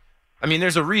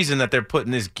a reason that they're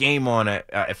putting this game on at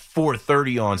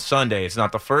 4:30 on Sunday. It's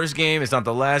not the first game. It's not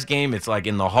the last game. It's like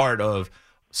in the heart of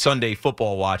Sunday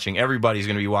football watching. Everybody's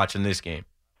going to be watching this game.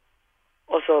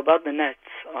 Also, about the Nets,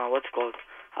 I was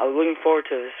looking forward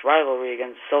to this rivalry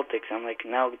against the Celtics. I'm like,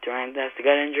 now Durant has to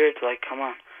get injured. Like, come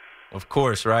on. Of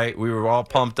course, right? We were all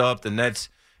pumped up. The Nets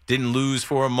didn't lose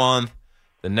for a month.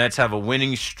 The Nets have a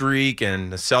winning streak,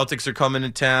 and the Celtics are coming to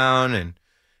town, and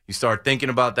you start thinking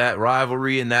about that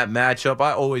rivalry and that matchup.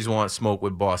 I always want smoke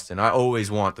with Boston. I always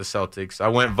want the Celtics. I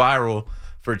went viral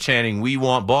for chanting, "We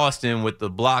want Boston" with the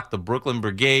block, the Brooklyn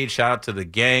Brigade. Shout out to the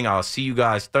gang. I'll see you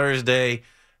guys Thursday.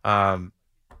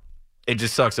 It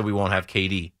just sucks that we won't have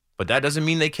KD. But that doesn't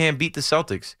mean they can't beat the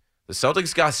Celtics. The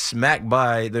Celtics got smacked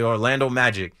by the Orlando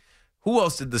Magic. Who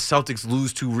else did the Celtics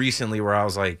lose to recently where I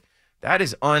was like, that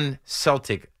is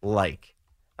un-Celtic-like?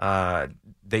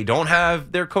 They don't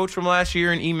have their coach from last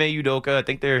year in Ime Udoka. I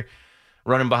think they're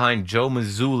running behind Joe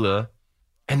Mazzulla.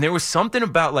 And there was something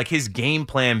about like his game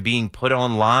plan being put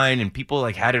online and people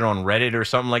like had it on Reddit or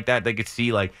something like that. They could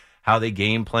see like how they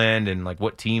game planned and like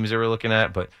what teams they were looking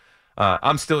at. But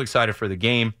I'm still excited for the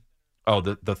game. Oh,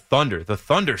 the Thunder. The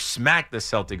Thunder smacked the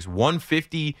Celtics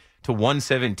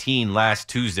 150-117 last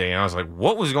Tuesday. And I was like,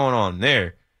 what was going on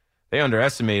there? They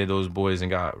underestimated those boys and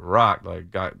got rocked,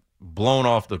 like got blown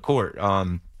off the court.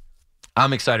 I'm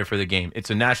excited for the game.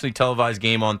 It's a nationally televised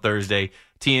game on Thursday,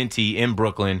 TNT in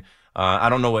Brooklyn. I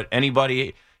don't know what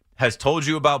anybody has told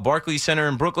you about Barclays Center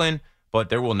in Brooklyn, but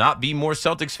there will not be more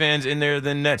Celtics fans in there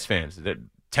than Nets fans.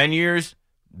 10 years,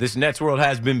 this Nets world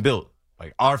has been built.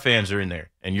 Like, our fans are in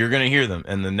there, and you're going to hear them,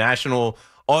 and the national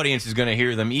audience is going to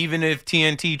hear them. Even if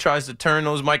TNT tries to turn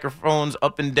those microphones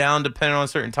up and down depending on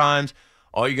certain times,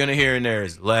 all you're going to hear in there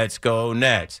is, let's go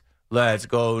Nets, let's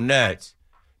go Nets,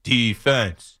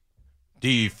 defense,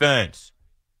 defense,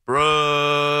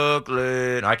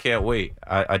 Brooklyn. I can't wait.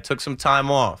 I took some time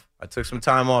off.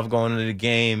 Going into the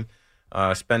game,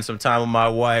 spent some time with my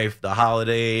wife, the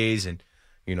holidays, and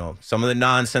some of the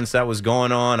nonsense that was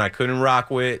going on, I couldn't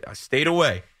rock with. I stayed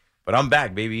away. But I'm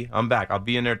back, baby. I'm back. I'll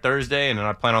be in there Thursday, and then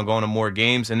I plan on going to more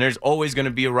games. And there's always going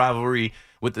to be a rivalry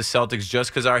with the Celtics just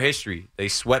because our history. They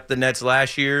swept the Nets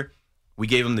last year. We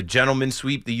gave them the gentleman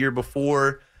sweep the year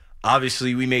before.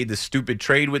 Obviously, we made the stupid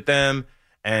trade with them.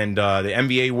 And the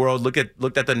NBA world looked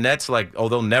at the Nets like, oh,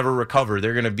 they'll never recover.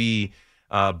 They're going to be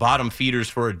bottom feeders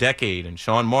for a decade, and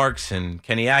Sean Marks and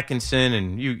Kenny Atkinson,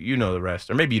 and you know the rest.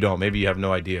 Or maybe you don't. Maybe you have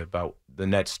no idea about the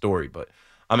Nets story. But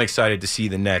I'm excited to see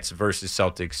the Nets versus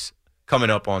Celtics coming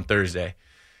up on Thursday.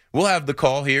 We'll have the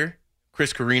call here.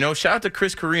 Chris Carino. Shout out to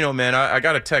Chris Carino, man. I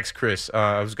got to text Chris.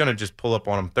 I was going to just pull up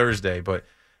on him Thursday, but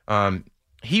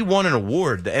he won an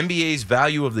award, the NBA's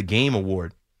Value of the Game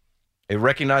Award. It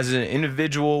recognizes an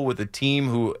individual with a team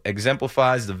who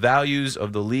exemplifies the values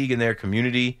of the league and their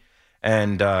community.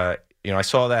 And, I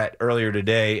saw that earlier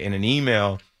today in an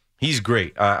email. He's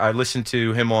great. I listened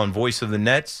to him on Voice of the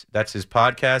Nets. That's his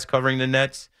podcast covering the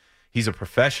Nets. He's a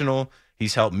professional.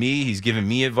 He's helped me. He's given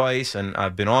me advice, and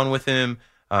I've been on with him.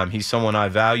 He's someone I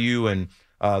value and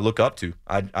look up to.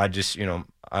 I just,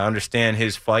 I understand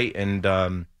his fight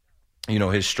and,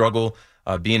 his struggle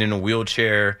being in a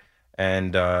wheelchair.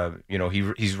 And,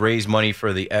 he's raised money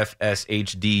for the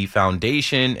FSHD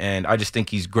Foundation, and I just think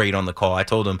he's great on the call. I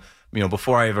told him,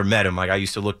 before I ever met him, like I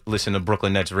used to listen to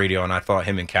Brooklyn Nets radio, and I thought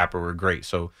him and Capper were great.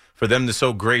 So for them to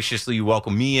so graciously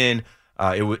welcome me in,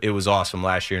 it was awesome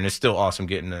last year, and it's still awesome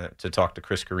getting to talk to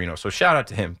Chris Carrino. So shout out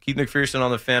to him. Keith McPherson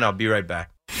on the Fan. I'll be right back.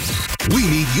 We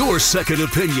need your second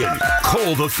opinion.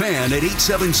 Call the Fan at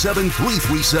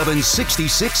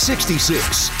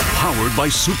 877-337-6666. Powered by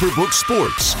Superbook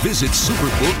Sports. Visit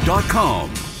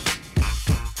superbook.com.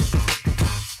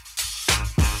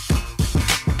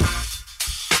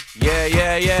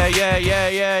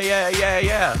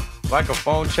 Yeah.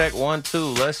 Microphone check 1, 2.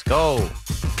 Let's go.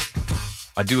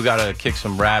 I do got to kick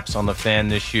some raps on the Fan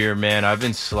this year, man. I've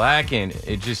been slacking.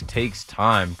 It just takes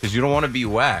time because you don't want to be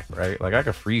whack, right? Like I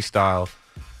could freestyle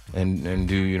and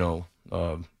do,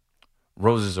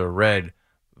 roses are red,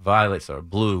 violets are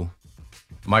blue.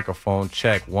 Microphone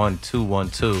check 1, 2, 1,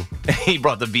 2. He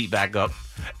brought the beat back up.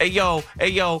 Hey, yo,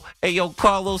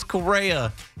 Carlos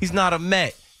Correa. He's not a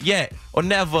Met yet or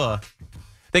never.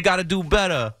 They got to do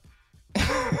better.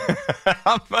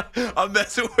 I'm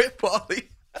messing with Paulie.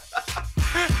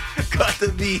 Cut the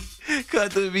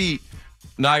beat.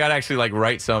 No, I gotta actually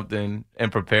write something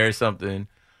and prepare something.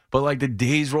 But the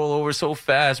days roll over so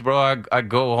fast, bro. I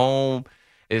go home,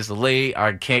 it's late,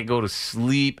 I can't go to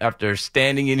sleep after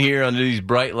standing in here under these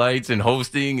bright lights and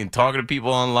hosting and talking to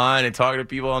people online and talking to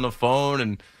people on the phone.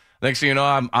 And next thing you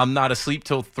know, I'm not asleep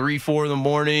till 3, 4 in the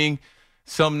morning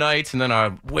some nights, and then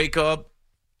I wake up.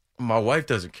 My wife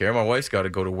doesn't care. My wife's got to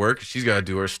go to work. She's got to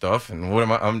do her stuff. And what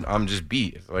am I? I'm just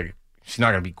beat. It's she's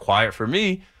not going to be quiet for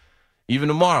me. Even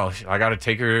tomorrow, I got to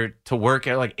take her to work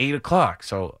at 8 o'clock.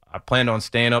 So I planned on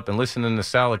staying up and listening to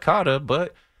Salicata.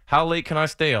 But how late can I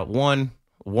stay up?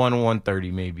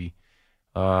 1:30 maybe.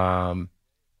 And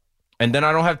then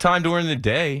I don't have time during the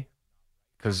day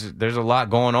because there's a lot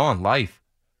going on, life.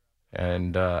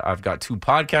 And I've got 2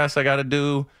 podcasts I got to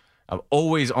do. I'm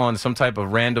always on some type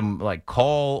of random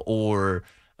call or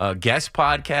guest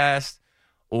podcast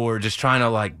or just trying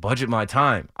to budget my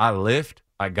time. I lift.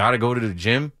 I got to go to the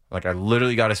gym. I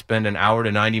literally got to spend an hour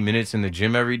to 90 minutes in the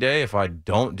gym every day. If I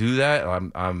don't do that,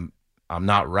 I'm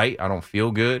not right. I don't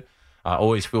feel good. I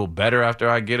always feel better after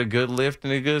I get a good lift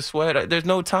and a good sweat. There's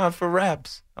no time for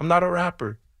raps. I'm not a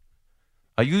rapper.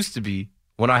 I used to be.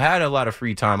 When I had a lot of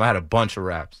free time, I had a bunch of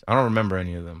raps. I don't remember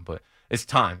any of them, but it's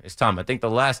time. I think the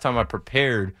last time I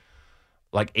prepared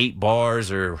 8 bars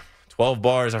or 12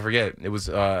 bars, I forget. It was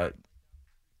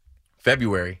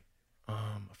February.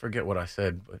 I forget what I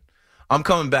said, but I'm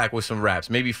coming back with some raps.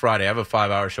 Maybe Friday. I have a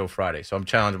 5-hour show Friday, so I'm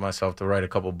challenging myself to write a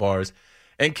couple bars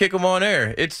and kick them on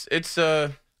air. It's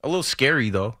a little scary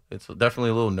though. It's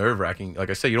definitely a little nerve-wracking. Like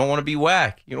I said, you don't want to be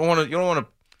whack. You don't want to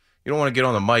get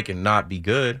on the mic and not be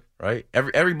good, right?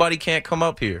 Everybody can't come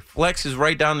up here. Flex is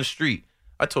right down the street.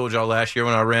 I told y'all last year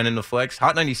when I ran into Flex,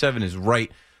 Hot 97 is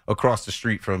right across the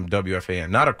street from WFAN.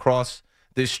 Not across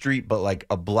this street, but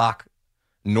a block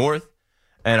north.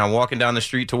 And I'm walking down the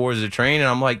street towards the train, and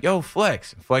I'm like, yo,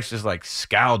 Flex. And Flex just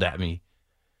scowled at me.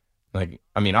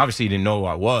 Obviously he didn't know who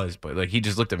I was, but he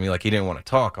just looked at me like he didn't want to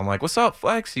talk. I'm like, what's up,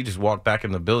 Flex? He just walked back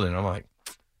in the building. I'm like,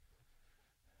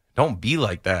 don't be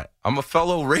like that. I'm a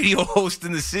fellow radio host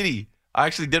in the city. I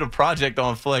actually did a project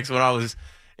on Flex when I was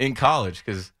in college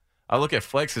because I look at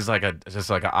Flex as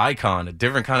just an icon, a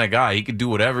different kind of guy. He could do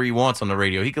whatever he wants on the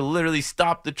radio. He could literally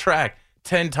stop the track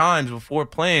 10 times before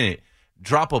playing it,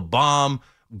 drop a bomb,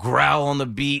 growl on the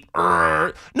beat.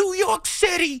 New York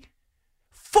City,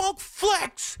 Funk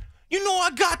Flex. You know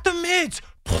I got the mids.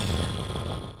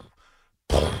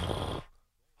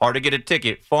 Hard to get a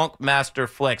ticket. Funk Master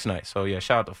Flex Night. So, yeah,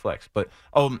 shout out to Flex. But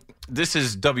this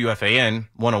is WFAN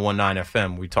 101.9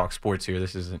 FM. We talk sports here.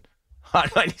 This isn't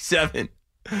Hot 97.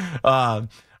 I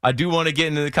do want to get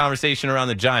into the conversation around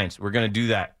the Giants. We're going to do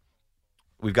that.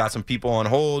 We've got some people on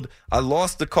hold. I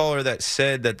lost the caller that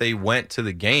said that they went to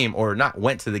the game, or not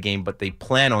went to the game, but they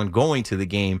plan on going to the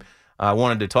game. I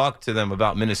wanted to talk to them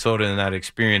about Minnesota and that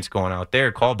experience going out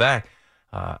there. Call back.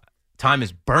 Time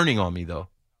is burning on me, though.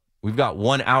 We've got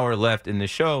 1 hour left in the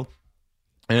show,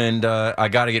 and I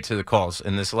got to get to the calls.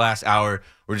 In this last hour,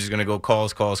 we're just going to go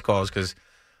calls, because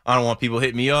I don't want people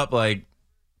hitting me up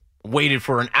waited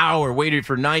for an hour, waited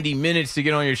for 90 minutes to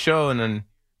get on your show, and then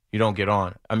you don't get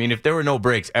on. If there were no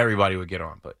breaks, everybody would get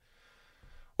on. But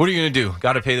what are you going to do?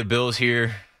 Got to pay the bills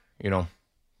here.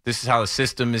 This is how the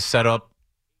system is set up.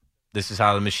 This is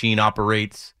how the machine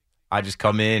operates. I just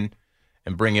come in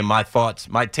and bring in my thoughts,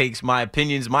 my takes, my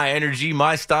opinions, my energy,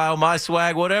 my style, my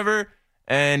swag, whatever.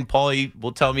 And Paulie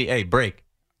will tell me, hey, break.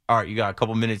 All right, you got a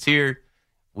couple minutes here.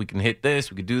 We can hit this.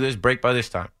 We can do this. Break by this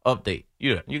time. Update.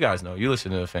 You guys know. You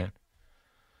listen to the fan.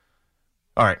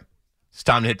 All right. It's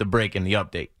time to hit the break and the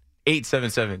update.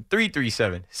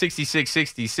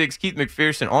 877-337-6666. Keith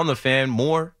McPherson on the fan.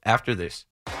 More after this.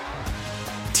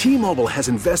 T-Mobile has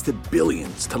invested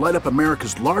billions to light up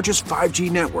America's largest 5G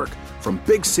network, from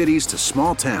big cities to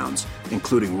small towns,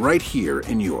 including right here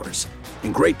in yours.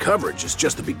 And great coverage is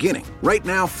just the beginning. Right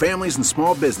now, families and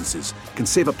small businesses can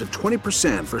save up to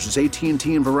 20% versus AT&T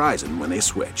and Verizon when they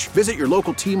switch. Visit your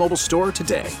local T-Mobile store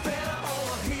today.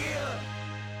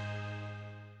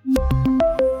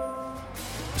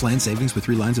 Plan savings with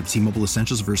 3 lines of T-Mobile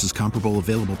Essentials versus comparable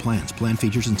available plans. Plan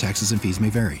features and taxes and fees may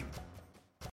vary.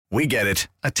 We get it.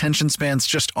 Attention spans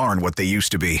just aren't what they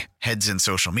used to be. Heads in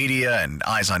social media and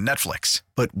eyes on Netflix.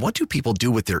 But what do people do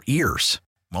with their ears?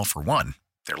 Well, for one,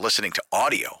 they're listening to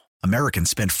audio. Americans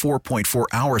spend 4.4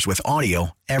 hours with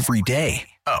audio every day.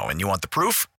 Oh, and you want the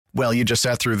proof? Well, you just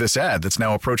sat through this ad that's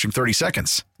now approaching 30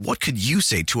 seconds. What could you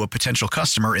say to a potential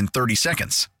customer in 30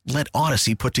 seconds? Let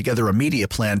Odyssey put together a media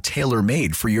plan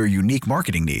tailor-made for your unique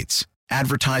marketing needs.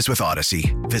 Advertise with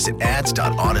Odyssey. Visit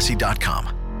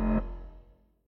ads.odyssey.com.